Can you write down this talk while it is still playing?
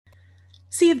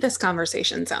See if this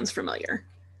conversation sounds familiar.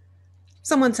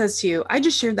 Someone says to you, I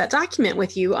just shared that document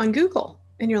with you on Google.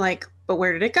 And you're like, but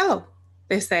where did it go?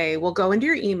 They say, well, go into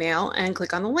your email and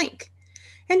click on the link.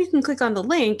 And you can click on the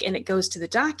link and it goes to the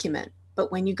document.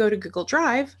 But when you go to Google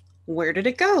Drive, where did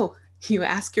it go? You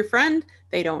ask your friend,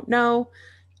 they don't know,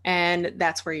 and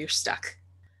that's where you're stuck.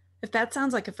 If that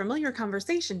sounds like a familiar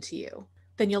conversation to you,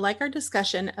 then you'll like our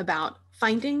discussion about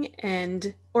finding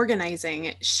and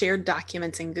organizing shared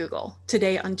documents in Google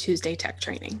today on Tuesday Tech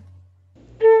Training.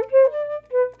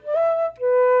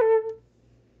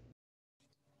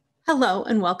 Hello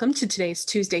and welcome to today's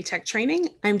Tuesday Tech Training.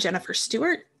 I'm Jennifer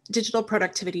Stewart, Digital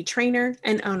Productivity Trainer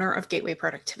and owner of Gateway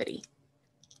Productivity.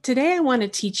 Today, I want to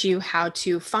teach you how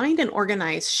to find and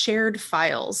organize shared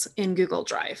files in Google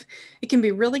Drive. It can be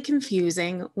really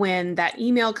confusing when that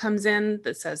email comes in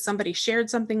that says somebody shared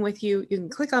something with you. You can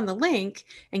click on the link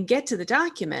and get to the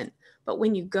document, but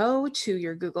when you go to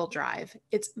your Google Drive,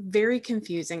 it's very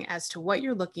confusing as to what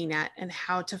you're looking at and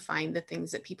how to find the things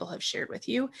that people have shared with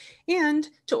you and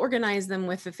to organize them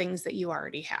with the things that you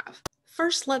already have.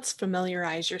 First, let's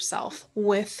familiarize yourself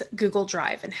with Google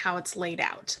Drive and how it's laid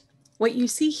out. What you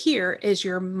see here is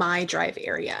your My Drive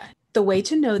area. The way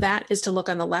to know that is to look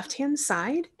on the left-hand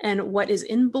side, and what is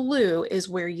in blue is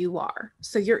where you are.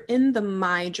 So you're in the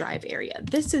My Drive area.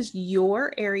 This is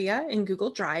your area in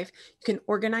Google Drive. You can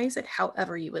organize it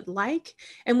however you would like,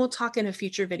 and we'll talk in a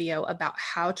future video about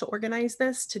how to organize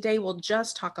this. Today, we'll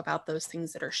just talk about those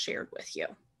things that are shared with you.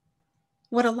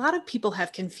 What a lot of people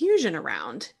have confusion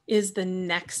around is the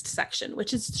next section,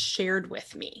 which is shared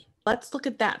with me. Let's look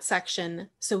at that section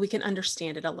so we can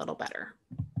understand it a little better.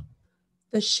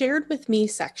 The shared with me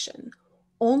section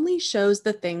only shows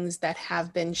the things that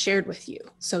have been shared with you.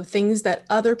 So things that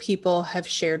other people have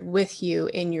shared with you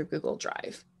in your Google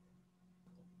Drive.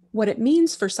 What it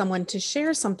means for someone to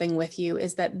share something with you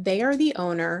is that they are the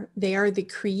owner, they are the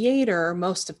creator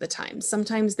most of the time.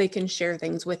 Sometimes they can share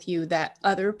things with you that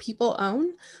other people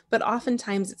own, but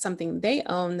oftentimes it's something they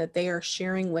own that they are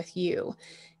sharing with you.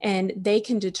 And they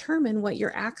can determine what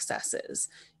your access is.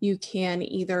 You can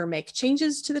either make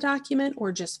changes to the document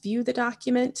or just view the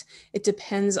document. It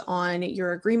depends on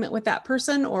your agreement with that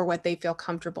person or what they feel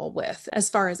comfortable with as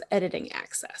far as editing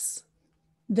access.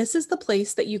 This is the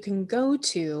place that you can go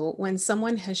to when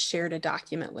someone has shared a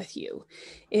document with you.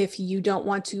 If you don't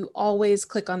want to always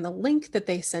click on the link that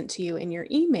they sent to you in your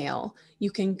email, you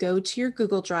can go to your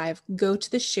Google Drive, go to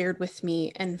the shared with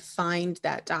me, and find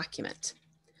that document.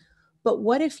 But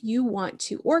what if you want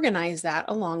to organize that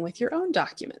along with your own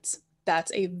documents?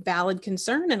 That's a valid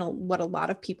concern and what a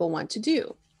lot of people want to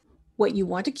do. What you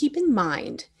want to keep in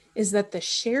mind is that the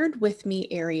shared with me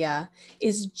area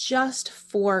is just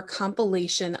for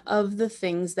compilation of the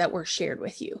things that were shared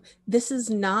with you. This is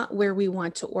not where we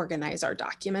want to organize our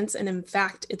documents, and in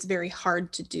fact, it's very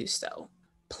hard to do so.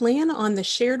 Plan on the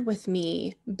shared with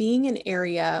me being an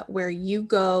area where you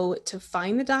go to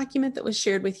find the document that was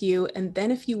shared with you, and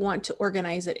then if you want to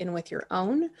organize it in with your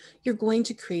own, you're going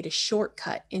to create a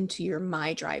shortcut into your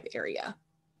My Drive area.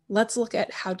 Let's look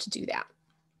at how to do that.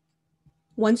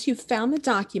 Once you've found the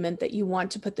document that you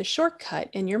want to put the shortcut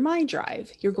in your My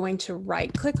Drive, you're going to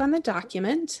right-click on the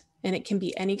document, and it can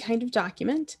be any kind of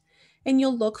document, and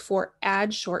you'll look for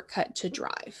Add Shortcut to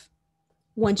Drive.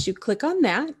 Once you click on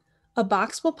that, a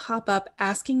box will pop up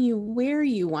asking you where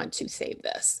you want to save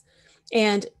this.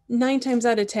 And 9 times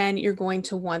out of 10, you're going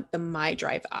to want the My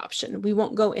Drive option. We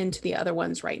won't go into the other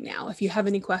ones right now. If you have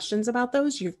any questions about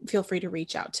those, you feel free to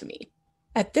reach out to me.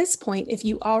 At this point, if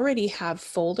you already have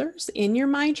folders in your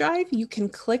My Drive, you can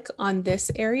click on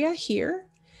this area here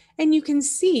and you can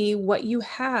see what you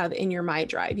have in your My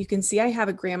Drive. You can see I have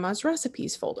a Grandma's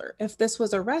Recipes folder. If this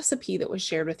was a recipe that was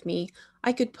shared with me,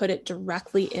 I could put it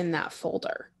directly in that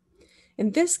folder.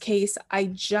 In this case, I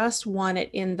just want it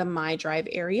in the My Drive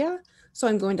area, so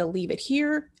I'm going to leave it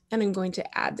here and I'm going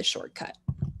to add the shortcut.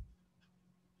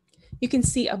 You can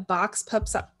see a box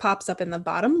pops up in the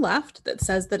bottom left that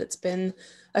says that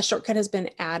a shortcut has been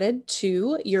added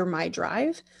to your My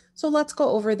Drive. So let's go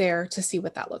over there to see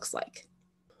what that looks like.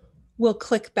 We'll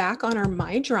click back on our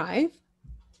My Drive.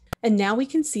 And now we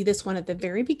can see this one at the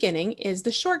very beginning is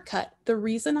the shortcut. The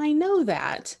reason I know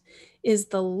that is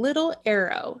the little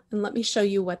arrow. And let me show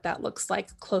you what that looks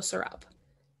like closer up.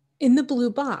 In the blue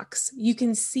box, you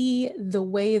can see the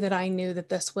way that I knew that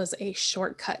this was a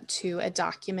shortcut to a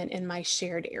document in my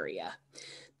shared area.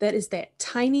 That is that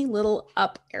tiny little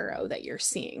up arrow that you're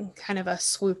seeing, kind of a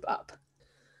swoop up.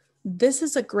 This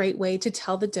is a great way to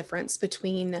tell the difference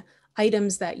between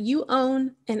items that you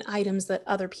own and items that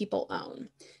other people own.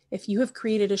 If you have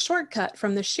created a shortcut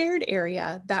from the shared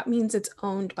area, that means it's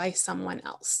owned by someone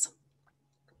else.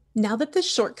 Now that this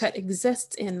shortcut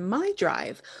exists in my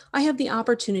drive, I have the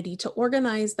opportunity to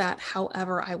organize that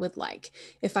however I would like.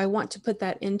 If I want to put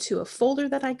that into a folder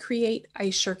that I create, I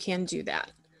sure can do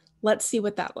that. Let's see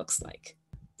what that looks like.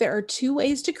 There are two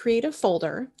ways to create a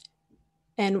folder,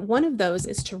 and one of those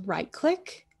is to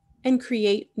right-click and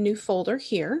create new folder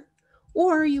here,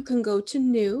 or you can go to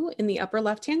New in the upper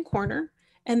left-hand corner,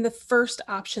 and the first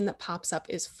option that pops up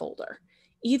is Folder.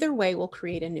 Either way will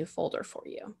create a new folder for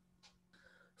you.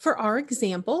 For our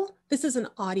example, this is an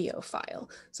audio file,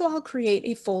 so I'll create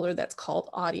a folder that's called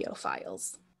Audio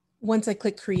Files. Once I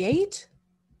click Create,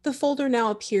 the folder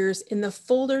now appears in the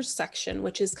Folders section,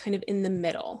 which is kind of in the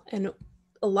middle. And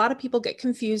a lot of people get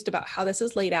confused about how this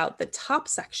is laid out. The top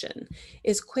section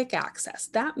is quick access.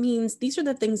 That means these are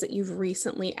the things that you've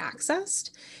recently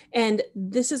accessed, and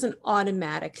this is an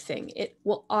automatic thing. It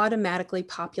will automatically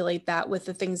populate that with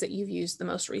the things that you've used the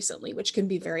most recently, which can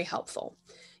be very helpful.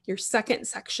 Your second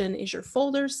section is your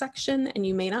folders section, and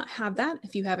you may not have that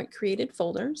if you haven't created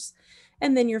folders.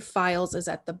 And then your files is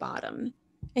at the bottom.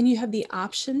 And you have the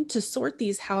option to sort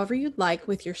these however you'd like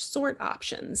with your sort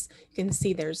options. You can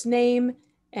see there's name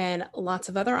and lots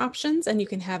of other options, and you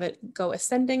can have it go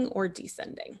ascending or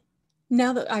descending.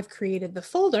 Now that I've created the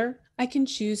folder, I can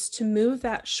choose to move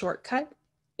that shortcut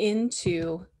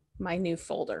into my new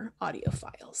folder, Audio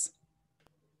Files.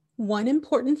 One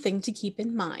important thing to keep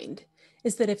in mind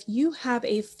is that if you have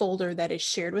a folder that is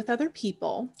shared with other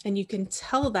people, and you can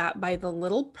tell that by the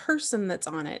little person that's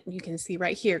on it, you can see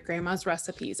right here, Grandma's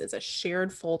Recipes is a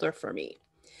shared folder for me.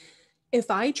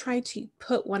 If I try to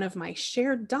put one of my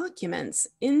shared documents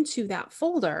into that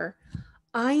folder,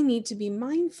 I need to be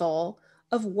mindful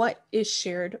of what is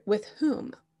shared with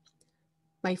whom.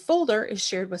 My folder is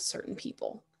shared with certain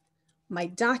people. My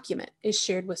document is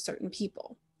shared with certain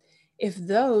people. If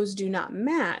those do not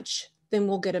match, then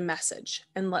we'll get a message,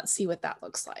 and let's see what that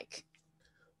looks like.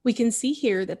 We can see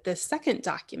here that the second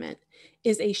document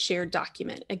is a shared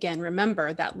document. Again,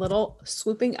 remember that little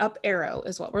swooping up arrow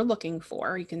is what we're looking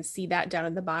for. You can see that down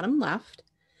in the bottom left.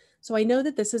 So I know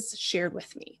that this is shared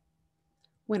with me.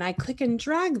 When I click and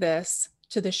drag this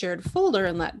to the shared folder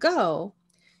and let go,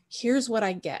 here's what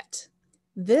I get.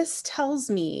 This tells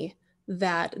me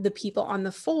that the people on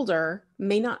the folder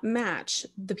may not match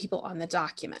the people on the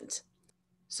document.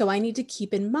 So I need to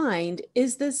keep in mind,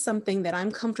 is this something that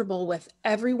I'm comfortable with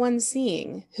everyone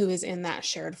seeing who is in that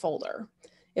shared folder?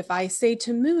 If I say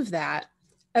to move that,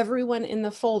 everyone in the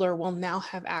folder will now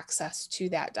have access to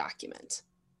that document.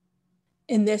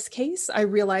 In this case, I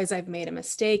realize I've made a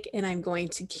mistake and I'm going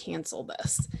to cancel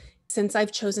this. Since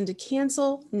I've chosen to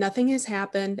cancel, nothing has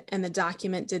happened and the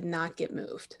document did not get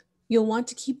moved. You'll want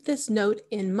to keep this note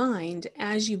in mind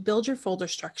as you build your folder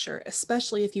structure,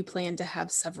 especially if you plan to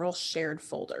have several shared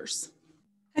folders.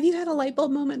 Have you had a light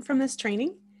bulb moment from this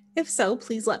training? If so,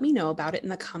 please let me know about it in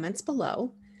the comments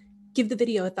below. Give the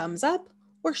video a thumbs up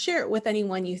or share it with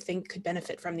anyone you think could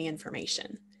benefit from the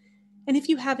information. And if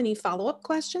you have any follow-up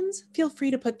questions, feel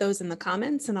free to put those in the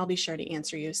comments and I'll be sure to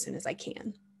answer you as soon as I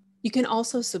can. You can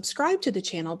also subscribe to the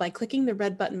channel by clicking the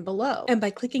red button below, and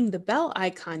by clicking the bell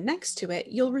icon next to it,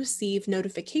 you'll receive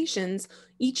notifications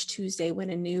each Tuesday when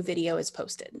a new video is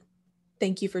posted.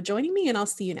 Thank you for joining me, and I'll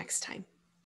see you next time.